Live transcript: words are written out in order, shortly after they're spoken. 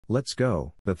Let's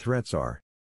go. The threats are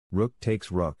rook takes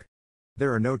rook.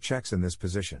 There are no checks in this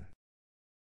position.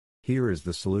 Here is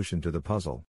the solution to the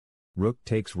puzzle. Rook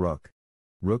takes rook.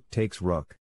 Rook takes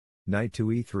rook. Knight to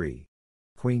e3.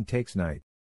 Queen takes knight.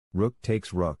 Rook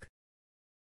takes rook.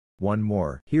 One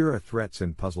more. Here are threats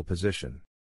in puzzle position.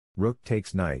 Rook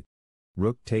takes knight.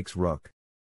 Rook takes rook.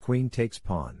 Queen takes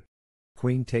pawn.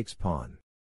 Queen takes pawn.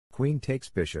 Queen takes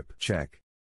bishop, check.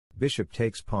 Bishop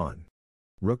takes pawn.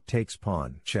 Rook takes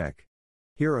pawn, check.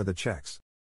 Here are the checks.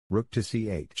 Rook to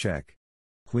c8, check.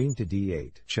 Queen to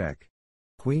d8, check.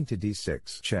 Queen to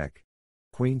d6, check.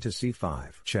 Queen to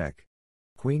c5, check.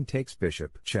 Queen takes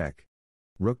bishop, check.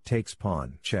 Rook takes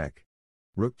pawn, check.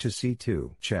 Rook to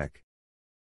c2, check.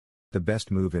 The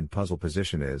best move in puzzle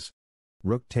position is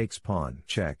rook takes pawn,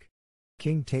 check.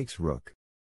 King takes rook.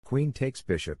 Queen takes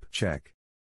bishop, check.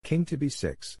 King to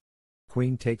b6.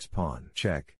 Queen takes pawn,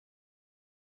 check.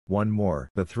 One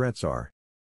more. The threats are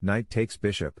knight takes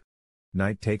bishop.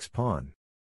 Knight takes pawn.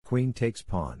 Queen takes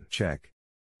pawn, check.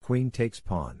 Queen takes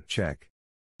pawn, check.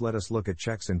 Let us look at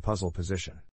checks in puzzle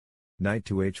position. Knight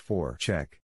to h4,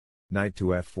 check. Knight to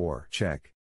f4,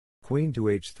 check. Queen to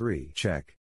h3,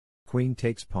 check. Queen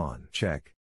takes pawn,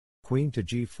 check. Queen to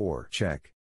g4,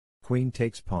 check. Queen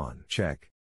takes pawn, check.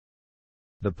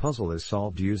 The puzzle is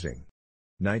solved using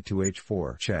knight to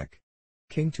h4, check.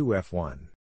 King to f1.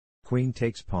 Queen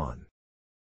takes pawn.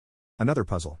 Another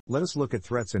puzzle. Let us look at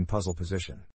threats in puzzle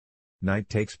position. Knight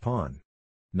takes pawn.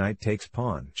 Knight takes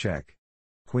pawn, check.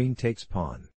 Queen takes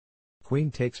pawn.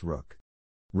 Queen takes rook.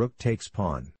 Rook takes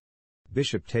pawn.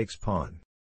 Bishop takes pawn.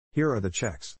 Here are the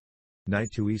checks.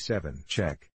 Knight to e7,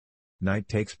 check. Knight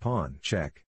takes pawn,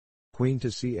 check. Queen to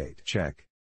c8, check.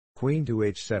 Queen to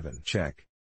h7, check.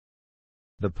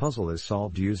 The puzzle is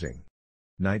solved using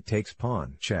knight takes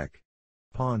pawn, check.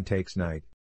 Pawn takes knight.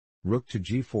 Rook to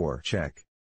g4, check.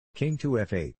 King to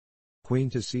f8.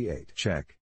 Queen to c8,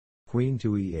 check. Queen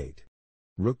to e8.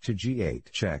 Rook to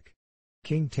g8, check.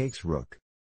 King takes rook.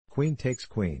 Queen takes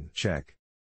queen, check.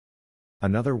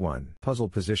 Another one. Puzzle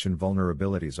position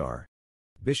vulnerabilities are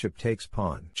bishop takes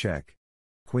pawn, check.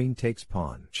 Queen takes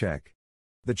pawn, check.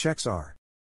 The checks are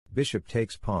bishop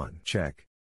takes pawn, check.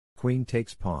 Queen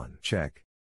takes pawn, check.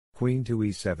 Queen to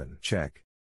e7, check.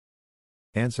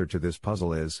 Answer to this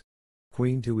puzzle is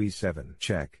Queen to e7,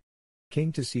 check.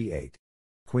 King to c8.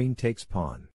 Queen takes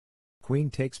pawn. Queen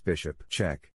takes bishop,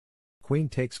 check. Queen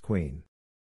takes queen.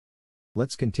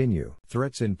 Let's continue.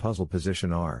 Threats in puzzle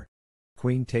position are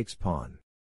Queen takes pawn.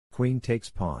 Queen takes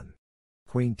pawn.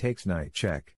 Queen takes knight,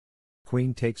 check.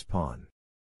 Queen takes pawn.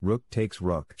 Rook takes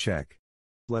rook, check.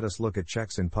 Let us look at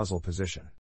checks in puzzle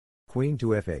position. Queen to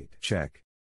f8, check.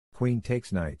 Queen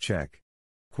takes knight, check.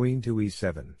 Queen to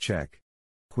e7, check.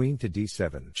 Queen to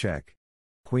d7, check.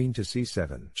 Queen to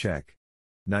c7, check.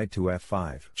 Knight to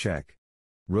f5, check.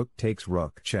 Rook takes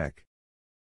rook, check.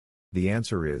 The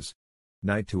answer is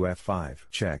knight to f5,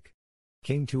 check.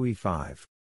 King to e5.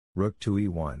 Rook to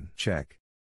e1, check.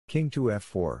 King to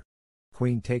f4.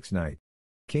 Queen takes knight.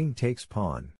 King takes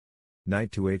pawn.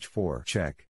 Knight to h4,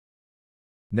 check.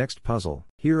 Next puzzle.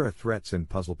 Here are threats in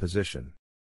puzzle position.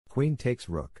 Queen takes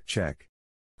rook, check.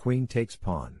 Queen takes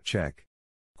pawn, check.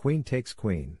 Queen takes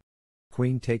queen.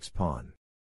 Queen takes pawn.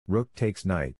 Rook takes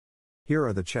knight. Here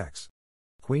are the checks.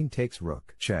 Queen takes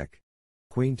rook, check.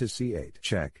 Queen to c8,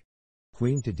 check.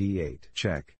 Queen to d8,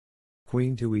 check.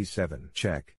 Queen to e7,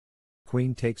 check.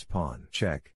 Queen takes pawn,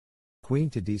 check. Queen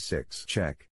to d6,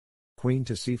 check. Queen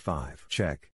to c5,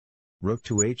 check. Rook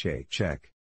to h8,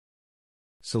 check.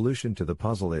 Solution to the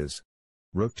puzzle is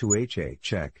rook to h8,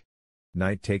 check.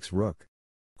 Knight takes rook.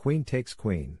 Queen takes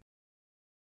queen.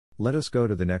 Let us go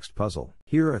to the next puzzle.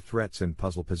 Here are threats in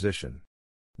puzzle position.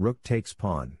 Rook takes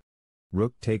pawn.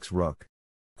 Rook takes rook.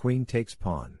 Queen takes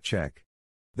pawn, check.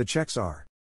 The checks are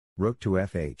rook to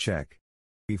f8, check.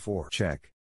 e4,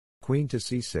 check. Queen to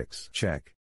c6,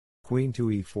 check. Queen to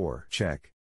e4,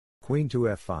 check. Queen to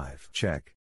f5,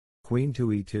 check. Queen to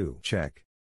e2, check.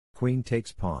 Queen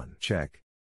takes pawn, check.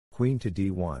 Queen to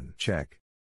d1, check.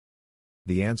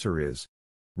 The answer is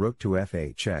rook to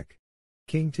f8, check.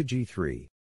 King to g3.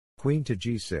 Queen to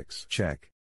g6, check.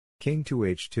 King to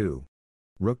h2.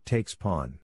 Rook takes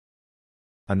pawn.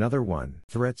 Another one.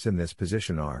 Threats in this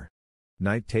position are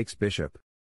knight takes bishop.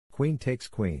 Queen takes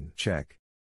queen, check.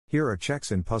 Here are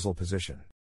checks in puzzle position.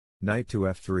 Knight to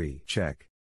f3, check.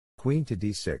 Queen to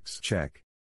d6, check.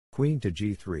 Queen to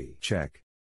g3, check.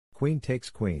 Queen takes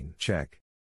queen, check.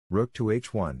 Rook to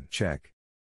h1, check.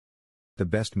 The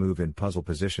best move in puzzle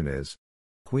position is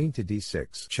Queen to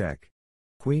d6, check.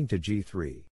 Queen to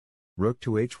g3. Rook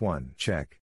to h1,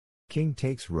 check. King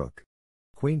takes rook.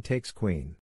 Queen takes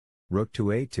queen. Rook to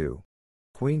a2.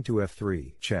 Queen to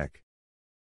f3, check.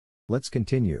 Let's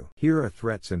continue. Here are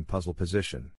threats in puzzle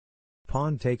position.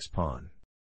 Pawn takes pawn.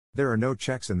 There are no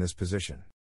checks in this position.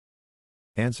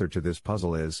 Answer to this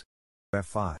puzzle is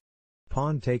f5.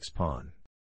 Pawn takes pawn.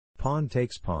 Pawn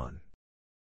takes pawn.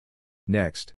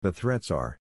 Next, the threats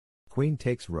are queen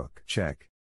takes rook, check.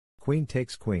 Queen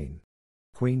takes queen.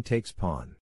 Queen takes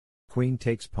pawn. Queen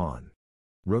takes pawn.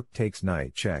 Rook takes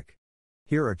knight, check.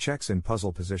 Here are checks in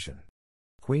puzzle position.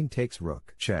 Queen takes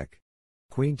rook, check.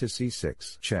 Queen to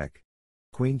c6, check.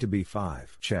 Queen to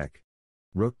b5, check.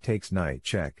 Rook takes knight,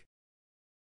 check.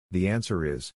 The answer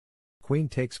is queen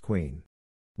takes queen.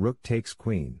 Rook takes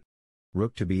queen.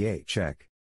 Rook to b8, check.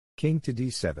 King to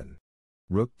d7.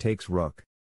 Rook takes rook.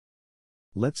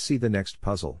 Let's see the next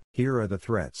puzzle. Here are the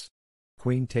threats.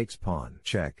 Queen takes pawn,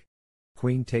 check.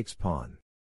 Queen takes pawn.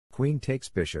 Queen takes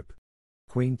bishop.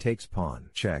 Queen takes pawn,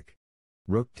 check.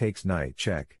 Rook takes knight,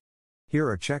 check. Here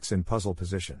are checks in puzzle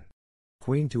position.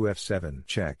 Queen to f7,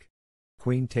 check.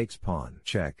 Queen takes pawn,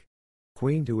 check.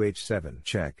 Queen to h7,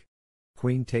 check.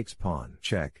 Queen takes pawn,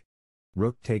 check.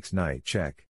 Rook takes knight,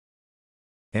 check.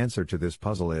 Answer to this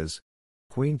puzzle is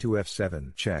queen to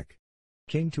f7, check.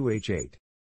 King to h8.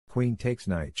 Queen takes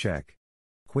knight, check.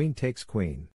 Queen takes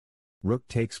queen. Rook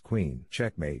takes queen,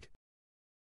 checkmate.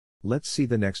 Let's see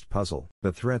the next puzzle.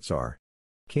 The threats are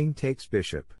king takes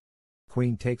bishop.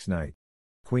 Queen takes knight.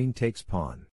 Queen takes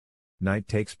pawn. Knight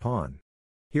takes pawn.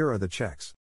 Here are the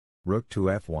checks. Rook to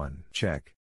f1,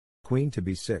 check. Queen to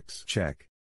b6, check.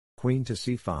 Queen to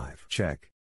c5, check.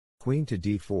 Queen to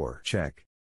d4, check.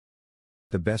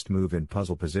 The best move in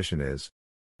puzzle position is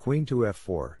queen to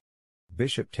f4.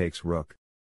 Bishop takes rook.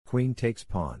 Queen takes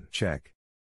pawn, check.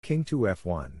 King to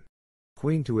f1.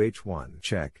 Queen to h1,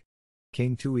 check.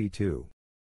 King to e2.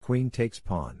 Queen takes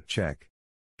pawn, check.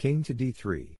 King to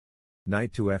d3.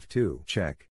 Knight to f2,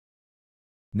 check.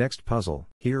 Next puzzle,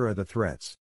 here are the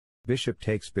threats. Bishop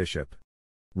takes bishop.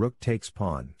 Rook takes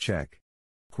pawn, check.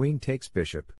 Queen takes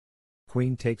bishop.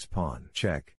 Queen takes pawn,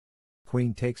 check.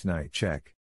 Queen takes knight,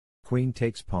 check. Queen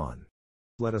takes pawn.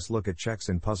 Let us look at checks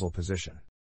in puzzle position.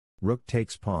 Rook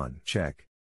takes pawn, check.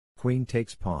 Queen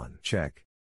takes pawn, check.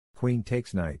 Queen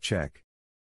takes knight, check.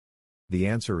 The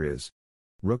answer is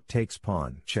rook takes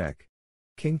pawn, check.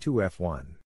 King to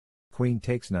f1. Queen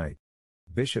takes knight.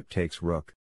 Bishop takes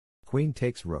rook. Queen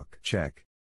takes rook, check.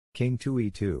 King to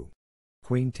e2.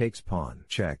 Queen takes pawn,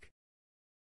 check.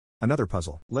 Another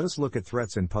puzzle. Let us look at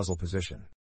threats in puzzle position.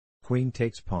 Queen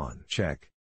takes pawn, check.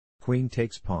 Queen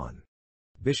takes pawn.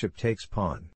 Bishop takes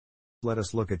pawn. Let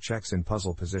us look at checks in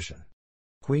puzzle position.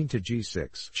 Queen to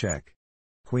g6, check.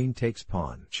 Queen takes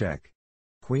pawn, check.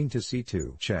 Queen to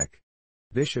c2, check.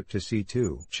 Bishop to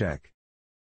c2, check.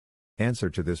 Answer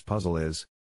to this puzzle is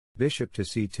bishop to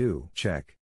c2,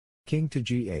 check. King to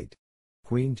g8.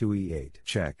 Queen to e8,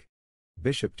 check.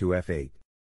 Bishop to f8.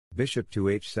 Bishop to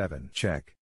h7,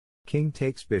 check. King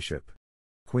takes bishop.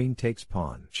 Queen takes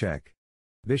pawn, check.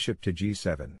 Bishop to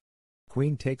g7.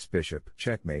 Queen takes bishop,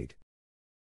 checkmate.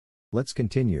 Let's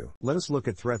continue. Let us look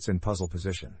at threats in puzzle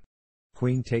position.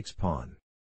 Queen takes pawn.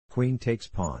 Queen takes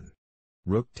pawn.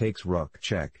 Rook takes rook,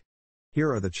 check.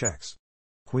 Here are the checks.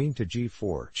 Queen to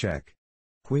g4, check.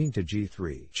 Queen to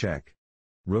g3, check.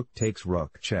 Rook takes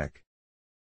rook, check.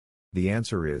 The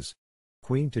answer is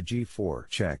queen to g4,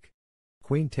 check.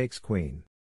 Queen takes queen.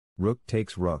 Rook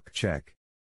takes rook, check.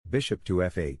 Bishop to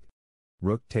f8.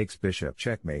 Rook takes bishop,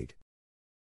 checkmate.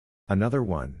 Another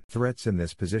one. Threats in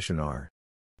this position are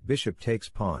bishop takes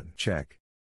pawn, check.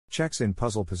 Checks in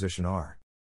puzzle position are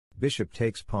bishop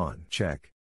takes pawn, check.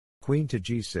 Queen to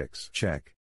g6,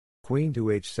 check. Queen to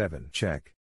h7,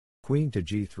 check. Queen to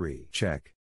g3,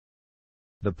 check.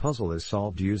 The puzzle is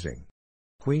solved using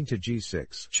queen to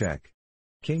g6, check.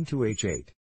 King to h8.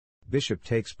 Bishop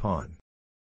takes pawn.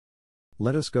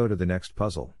 Let us go to the next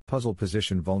puzzle. Puzzle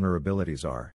position vulnerabilities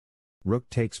are rook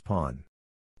takes pawn.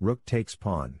 Rook takes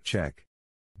pawn, check.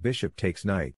 Bishop takes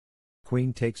knight.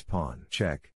 Queen takes pawn,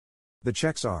 check. The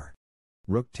checks are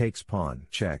rook takes pawn,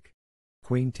 check.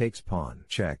 Queen takes pawn,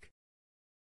 check.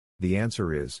 The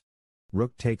answer is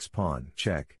rook takes pawn,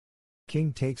 check.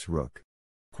 King takes rook.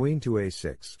 Queen to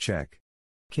a6, check.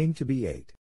 King to b8.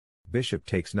 Bishop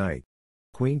takes knight.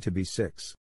 Queen to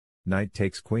b6. Knight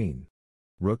takes queen.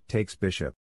 Rook takes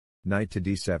bishop. Knight to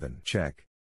d7, check.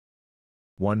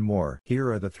 One more.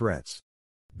 Here are the threats.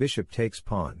 Bishop takes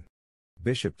pawn.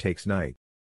 Bishop takes knight.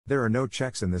 There are no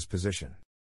checks in this position.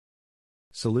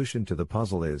 Solution to the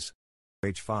puzzle is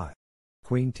h5.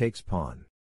 Queen takes pawn.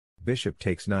 Bishop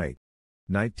takes knight.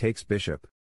 Knight takes bishop.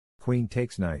 Queen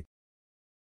takes knight.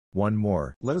 One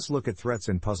more. Let us look at threats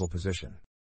in puzzle position.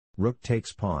 Rook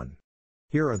takes pawn.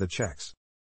 Here are the checks.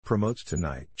 Promotes to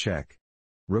knight, check.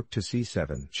 Rook to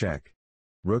c7, check.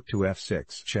 Rook to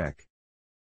f6, check.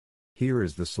 Here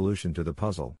is the solution to the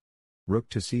puzzle. Rook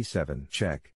to c7,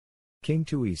 check. King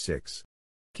to e6.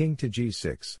 King to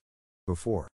g6.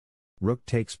 Before. Rook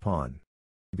takes pawn.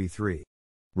 b3.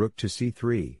 Rook to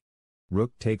c3.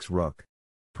 Rook takes rook.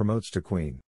 Promotes to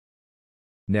queen.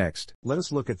 Next, let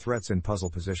us look at threats in puzzle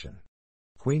position.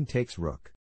 Queen takes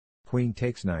rook. Queen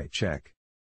takes knight, check.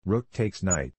 Rook takes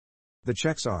knight. The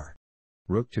checks are: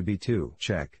 rook to b2,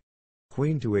 check.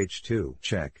 Queen to h2,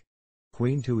 check.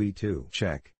 Queen to e2,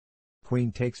 check.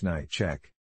 Queen takes knight, check.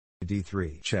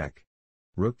 d3, check.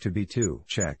 Rook to b2,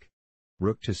 check.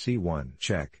 Rook to c1,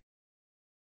 check.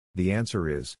 The answer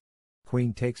is: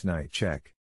 queen takes knight,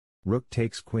 check. Rook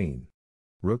takes queen.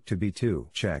 Rook to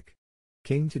b2, check.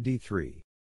 King to d3.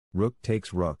 Rook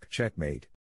takes rook, checkmate.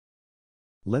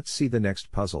 Let's see the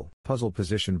next puzzle. Puzzle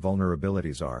position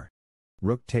vulnerabilities are: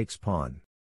 rook takes pawn.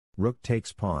 Rook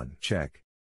takes pawn, check.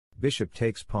 Bishop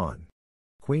takes pawn.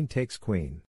 Queen takes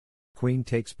queen. Queen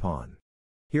takes pawn.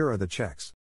 Here are the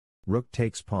checks. Rook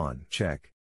takes pawn,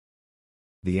 check.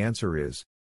 The answer is: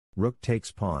 rook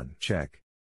takes pawn, check.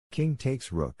 King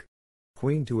takes rook.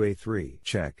 Queen to a3,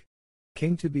 check.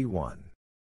 King to b1.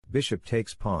 Bishop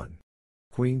takes pawn.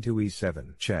 Queen to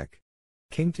e7, check.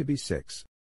 King to b6.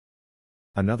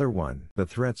 Another one. The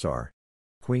threats are: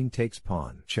 queen takes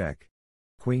pawn, check.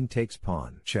 Queen takes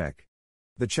pawn, check.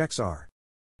 The checks are: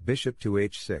 bishop to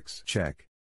h6, check.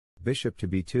 Bishop to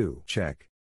b2, check.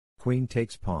 Queen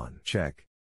takes pawn, check.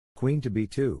 Queen to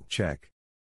b2, check.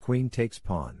 Queen takes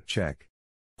pawn, check.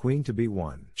 Queen to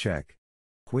b1, check.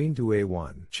 Queen to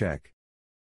a1, check.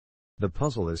 The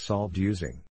puzzle is solved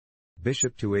using: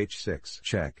 bishop to h6,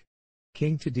 check.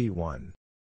 King to d1.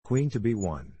 Queen to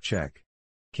b1, check.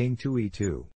 King to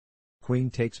e2. Queen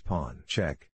takes pawn,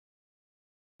 check.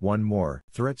 One more.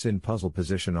 Threats in puzzle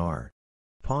position are: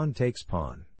 pawn takes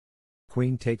pawn.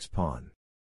 Queen takes pawn.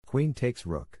 Queen takes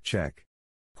rook, check.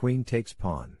 Queen takes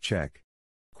pawn, check.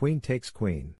 Queen takes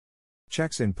queen.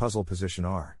 Checks in puzzle position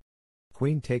are: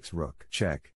 queen takes rook,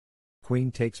 check.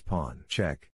 Queen takes pawn,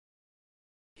 check.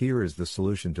 Here is the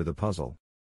solution to the puzzle.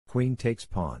 Queen takes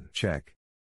pawn, check.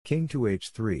 King to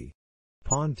h3.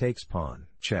 Pawn takes pawn,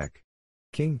 check.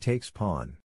 King takes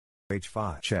pawn.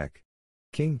 h5, check.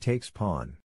 King takes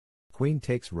pawn. Queen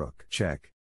takes rook, check.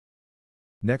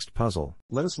 Next puzzle,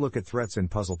 let us look at threats in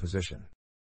puzzle position.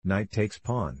 Knight takes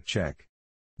pawn, check.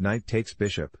 Knight takes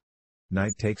bishop.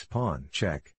 Knight takes pawn,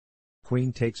 check.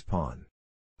 Queen takes pawn.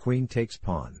 Queen takes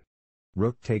pawn.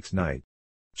 Rook takes knight.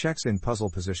 Checks in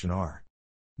puzzle position are: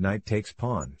 knight takes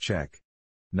pawn, check.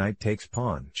 Knight takes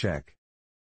pawn, check.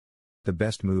 The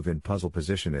best move in puzzle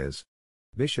position is: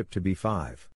 bishop to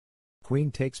b5.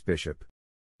 Queen takes bishop.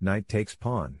 Knight takes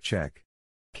pawn, check.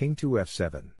 King to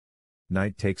f7.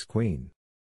 Knight takes queen.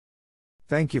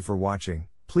 Thank you for watching.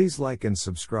 Please like and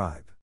subscribe.